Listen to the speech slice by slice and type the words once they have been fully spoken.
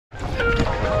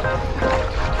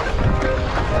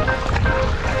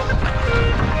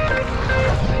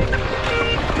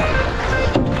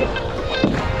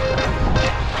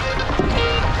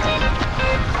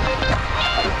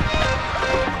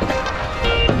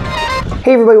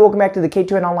Hey everybody, welcome back to the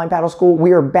K2N Online Paddle School.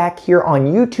 We are back here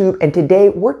on YouTube, and today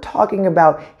we're talking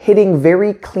about hitting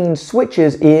very clean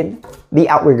switches in the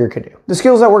Outrigger Canoe. The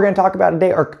skills that we're going to talk about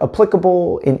today are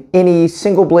applicable in any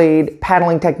single blade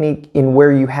paddling technique in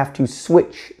where you have to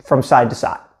switch from side to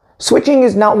side. Switching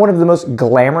is not one of the most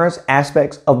glamorous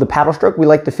aspects of the paddle stroke. We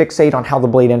like to fixate on how the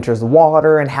blade enters the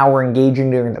water and how we're engaging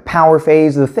during the power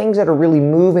phase, the things that are really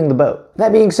moving the boat.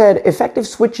 That being said, effective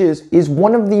switches is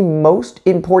one of the most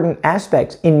important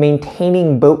aspects in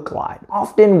maintaining boat glide.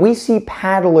 Often we see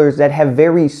paddlers that have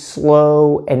very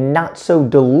slow and not so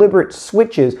deliberate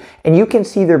switches, and you can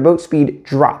see their boat speed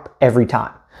drop every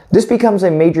time. This becomes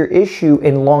a major issue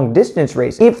in long distance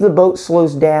races. If the boat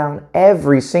slows down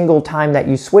every single time that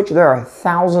you switch, there are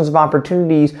thousands of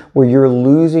opportunities where you're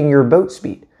losing your boat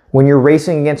speed. When you're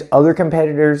racing against other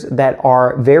competitors that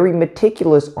are very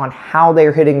meticulous on how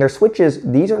they're hitting their switches,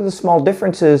 these are the small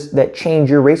differences that change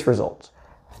your race results.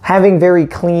 Having very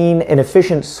clean and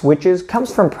efficient switches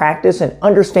comes from practice and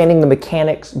understanding the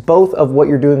mechanics both of what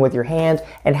you're doing with your hands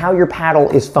and how your paddle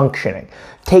is functioning.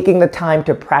 Taking the time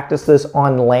to practice this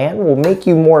on land will make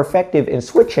you more effective in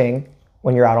switching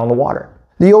when you're out on the water.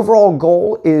 The overall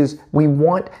goal is we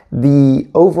want the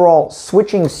overall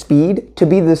switching speed to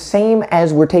be the same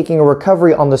as we're taking a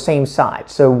recovery on the same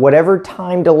side. So whatever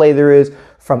time delay there is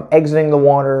from exiting the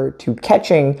water to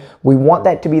catching, we want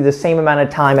that to be the same amount of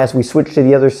time as we switch to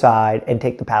the other side and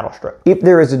take the paddle stroke. If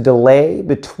there is a delay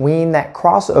between that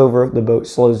crossover, the boat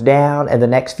slows down, and the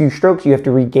next few strokes you have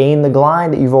to regain the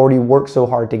glide that you've already worked so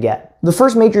hard to get. The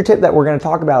first major tip that we're going to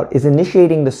talk about is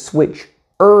initiating the switch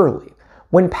early.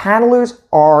 When paddlers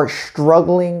are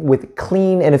struggling with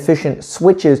clean and efficient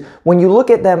switches, when you look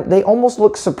at them, they almost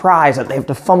look surprised that they have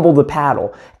to fumble the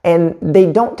paddle, and they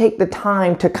don't take the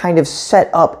time to kind of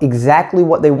set up exactly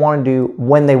what they want to do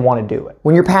when they want to do it.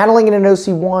 When you're paddling in an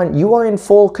OC1, you are in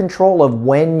full control of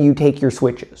when you take your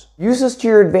switches. Use this to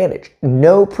your advantage.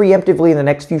 Know preemptively in the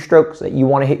next few strokes that you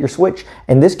want to hit your switch,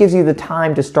 and this gives you the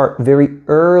time to start very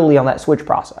early on that switch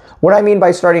process. What I mean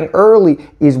by starting early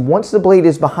is once the blade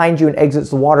is behind you and exits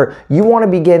the water, you want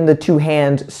to begin the two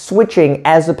hands switching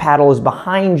as the paddle is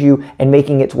behind you and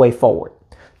making its way forward.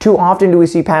 Too often do we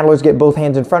see paddlers get both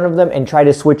hands in front of them and try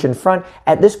to switch in front.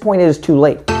 At this point, it is too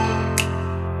late.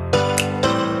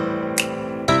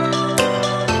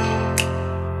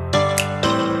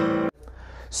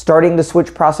 Starting the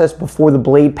switch process before the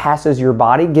blade passes your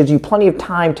body gives you plenty of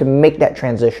time to make that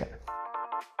transition.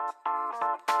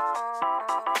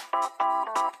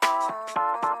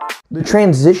 The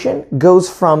transition goes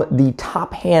from the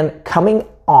top hand coming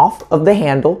off of the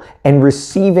handle and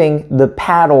receiving the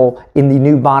paddle in the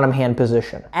new bottom hand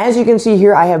position. As you can see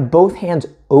here, I have both hands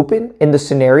open in the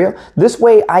scenario. This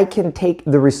way I can take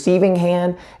the receiving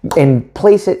hand and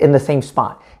place it in the same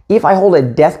spot. If I hold a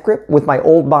death grip with my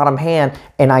old bottom hand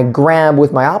and I grab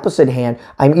with my opposite hand,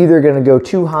 I'm either going to go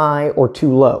too high or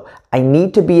too low. I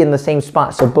need to be in the same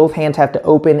spot, so both hands have to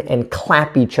open and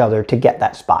clap each other to get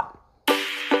that spot.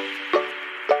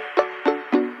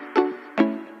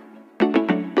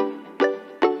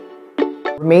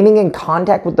 Remaining in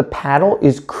contact with the paddle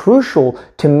is crucial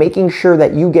to making sure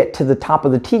that you get to the top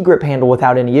of the T-grip handle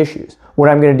without any issues. What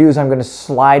I'm going to do is I'm going to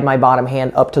slide my bottom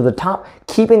hand up to the top.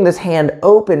 Keeping this hand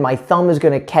open, my thumb is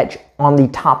going to catch on the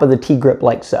top of the T-grip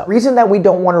like so. The reason that we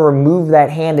don't want to remove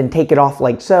that hand and take it off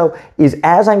like so is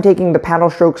as I'm taking the paddle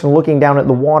strokes and looking down at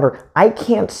the water, I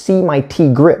can't see my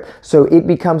T-grip, so it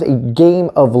becomes a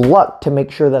game of luck to make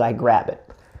sure that I grab it.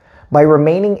 By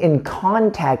remaining in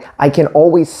contact, I can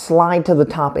always slide to the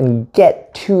top and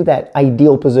get to that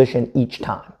ideal position each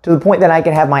time, to the point that I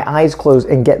can have my eyes closed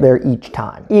and get there each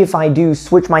time. If I do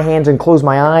switch my hands and close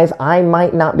my eyes, I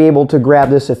might not be able to grab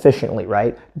this efficiently,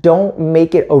 right? Don't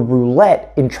make it a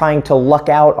roulette in trying to luck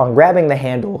out on grabbing the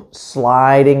handle.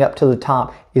 Sliding up to the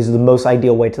top is the most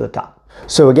ideal way to the top.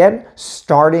 So again,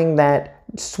 starting that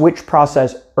switch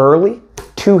process early,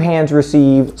 two hands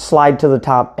receive, slide to the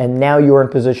top, and now you're in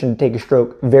position to take a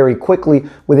stroke very quickly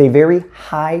with a very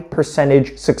high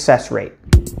percentage success rate.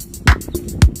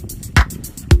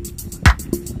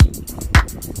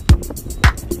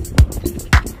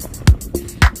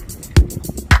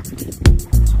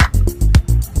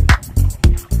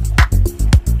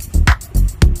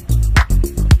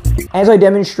 As I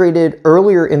demonstrated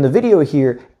earlier in the video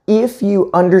here, if you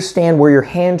understand where your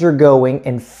hands are going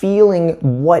and feeling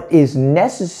what is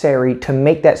necessary to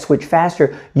make that switch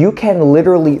faster, you can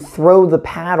literally throw the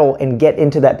paddle and get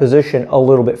into that position a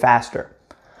little bit faster.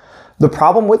 The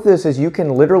problem with this is you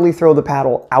can literally throw the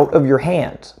paddle out of your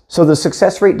hands. So the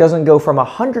success rate doesn't go from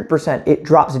 100%, it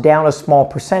drops down a small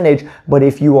percentage, but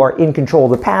if you are in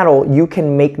control of the paddle, you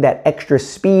can make that extra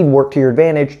speed work to your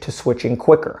advantage to switching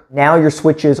quicker. Now your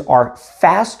switches are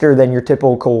faster than your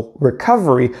typical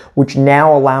recovery, which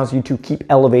now allows you to keep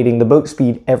elevating the boat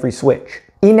speed every switch.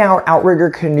 In our Outrigger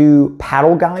Canoe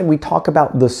paddle guide, we talk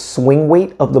about the swing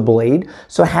weight of the blade.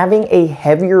 So having a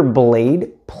heavier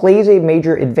blade plays a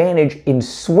major advantage in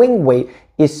swing weight,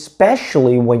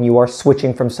 especially when you are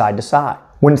switching from side to side.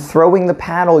 When throwing the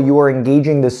paddle, you are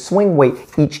engaging the swing weight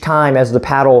each time as the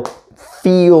paddle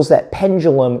feels that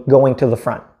pendulum going to the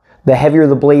front. The heavier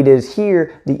the blade is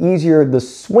here, the easier the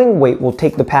swing weight will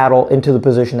take the paddle into the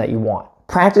position that you want.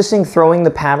 Practicing throwing the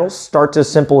paddle starts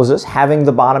as simple as this, having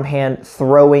the bottom hand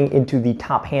throwing into the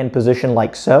top hand position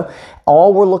like so.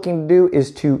 All we're looking to do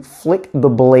is to flick the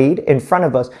blade in front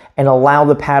of us and allow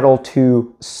the paddle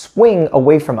to swing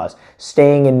away from us,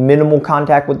 staying in minimal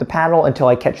contact with the paddle until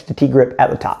I catch the T-grip at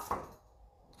the top.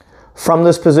 From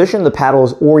this position, the paddle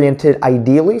is oriented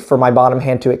ideally for my bottom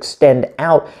hand to extend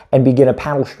out and begin a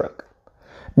paddle stroke.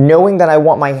 Knowing that I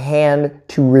want my hand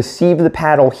to receive the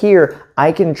paddle here,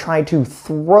 I can try to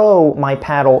throw my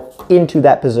paddle into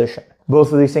that position.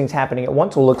 Both of these things happening at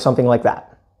once will look something like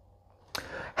that.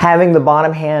 Having the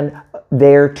bottom hand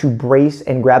there to brace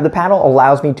and grab the paddle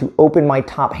allows me to open my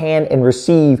top hand and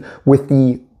receive with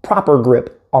the proper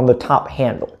grip on the top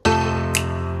handle.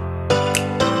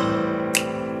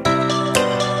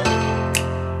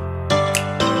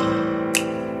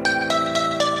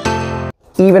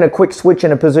 Even a quick switch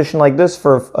in a position like this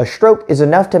for a stroke is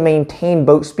enough to maintain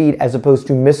boat speed as opposed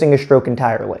to missing a stroke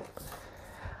entirely.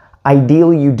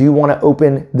 Ideally, you do want to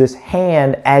open this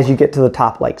hand as you get to the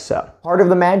top like so. Part of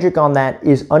the magic on that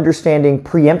is understanding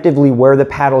preemptively where the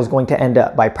paddle is going to end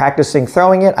up. By practicing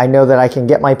throwing it, I know that I can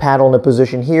get my paddle in a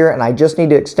position here and I just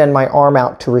need to extend my arm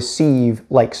out to receive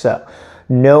like so.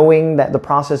 Knowing that the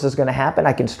process is going to happen,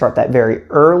 I can start that very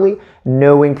early.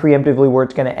 Knowing preemptively where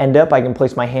it's going to end up, I can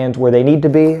place my hands where they need to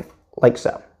be, like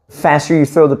so. Faster you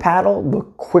throw the paddle, the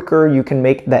quicker you can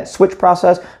make that switch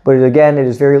process. But again, it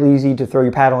is very easy to throw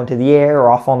your paddle into the air or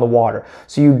off on the water.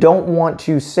 So you don't want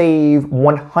to save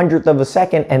 1/100th of a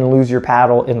second and lose your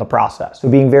paddle in the process. So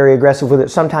being very aggressive with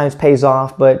it sometimes pays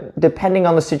off, but depending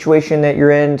on the situation that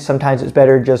you're in, sometimes it's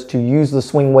better just to use the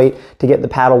swing weight to get the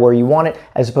paddle where you want it,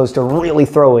 as opposed to really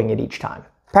throwing it each time.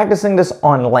 Practicing this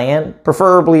on land,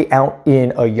 preferably out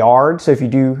in a yard. So if you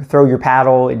do throw your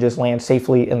paddle, it just lands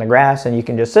safely in the grass and you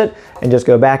can just sit and just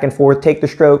go back and forth, take the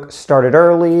stroke, start it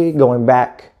early, going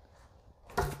back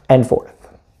and forth.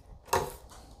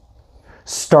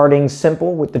 Starting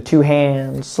simple with the two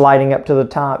hands, sliding up to the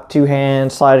top, two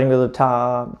hands, sliding to the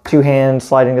top, two hands,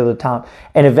 sliding to the top.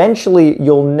 And eventually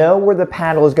you'll know where the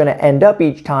paddle is going to end up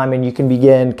each time and you can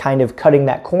begin kind of cutting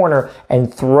that corner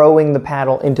and throwing the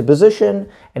paddle into position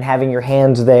and having your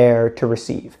hands there to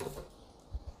receive.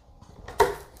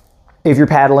 If you're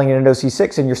paddling in an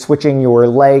OC6 and you're switching your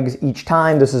legs each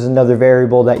time, this is another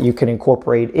variable that you can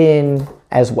incorporate in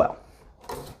as well.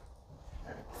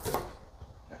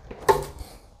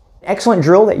 Excellent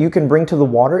drill that you can bring to the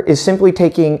water is simply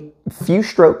taking a few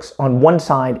strokes on one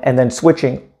side and then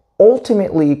switching,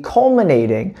 ultimately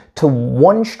culminating to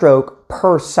one stroke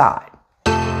per side.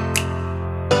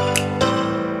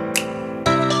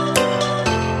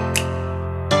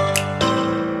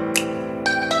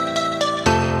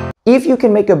 If you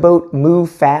can make a boat move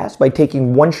fast by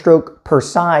taking one stroke per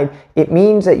side, it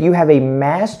means that you have a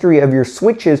mastery of your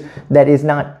switches that is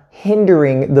not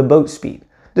hindering the boat speed.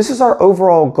 This is our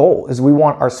overall goal, is we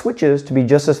want our switches to be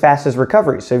just as fast as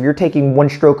recovery. So if you're taking one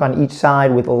stroke on each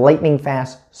side with lightning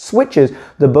fast switches,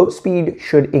 the boat speed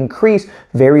should increase,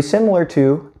 very similar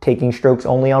to taking strokes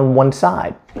only on one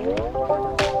side.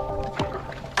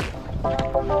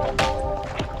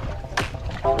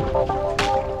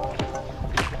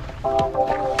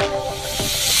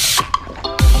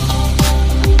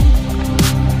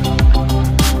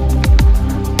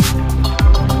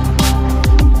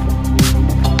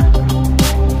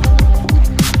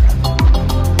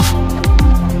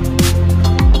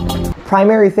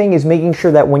 Primary thing is making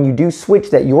sure that when you do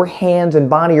switch that your hands and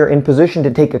body are in position to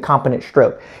take a competent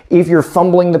stroke. If you're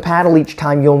fumbling the paddle each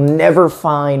time, you'll never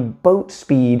find boat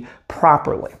speed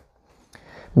properly.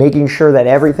 Making sure that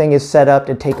everything is set up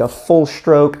to take a full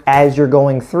stroke as you're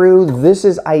going through. This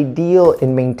is ideal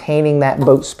in maintaining that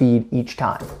boat speed each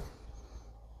time.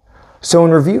 So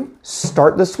in review,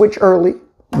 start the switch early,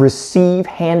 receive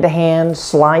hand to hand,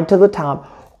 slide to the top,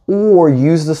 or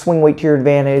use the swing weight to your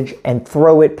advantage and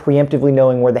throw it preemptively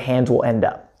knowing where the hands will end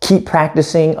up. Keep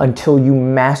practicing until you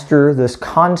master this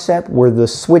concept where the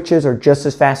switches are just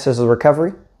as fast as the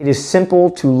recovery. It is simple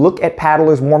to look at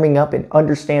paddlers warming up and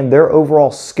understand their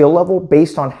overall skill level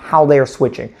based on how they are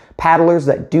switching. Paddlers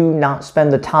that do not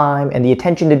spend the time and the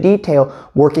attention to detail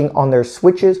working on their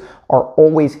switches are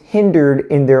always hindered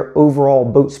in their overall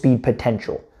boat speed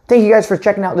potential. Thank you guys for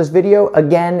checking out this video.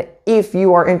 Again, if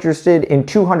you are interested in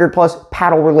 200 plus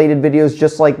paddle related videos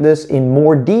just like this in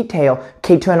more detail,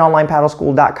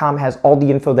 K2NOnlinePaddleSchool.com has all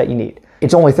the info that you need.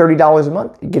 It's only $30 a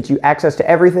month. It gets you access to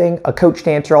everything, a coach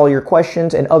to answer all your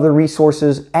questions, and other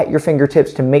resources at your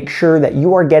fingertips to make sure that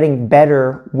you are getting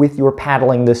better with your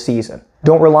paddling this season.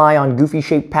 Don't rely on goofy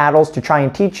shaped paddles to try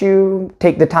and teach you.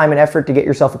 Take the time and effort to get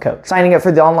yourself a coach. Signing up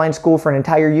for the online school for an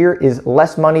entire year is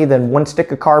less money than one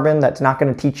stick of carbon that's not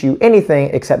going to teach you anything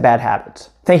except bad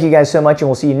habits. Thank you guys so much, and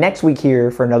we'll see you next week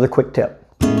here for another quick tip.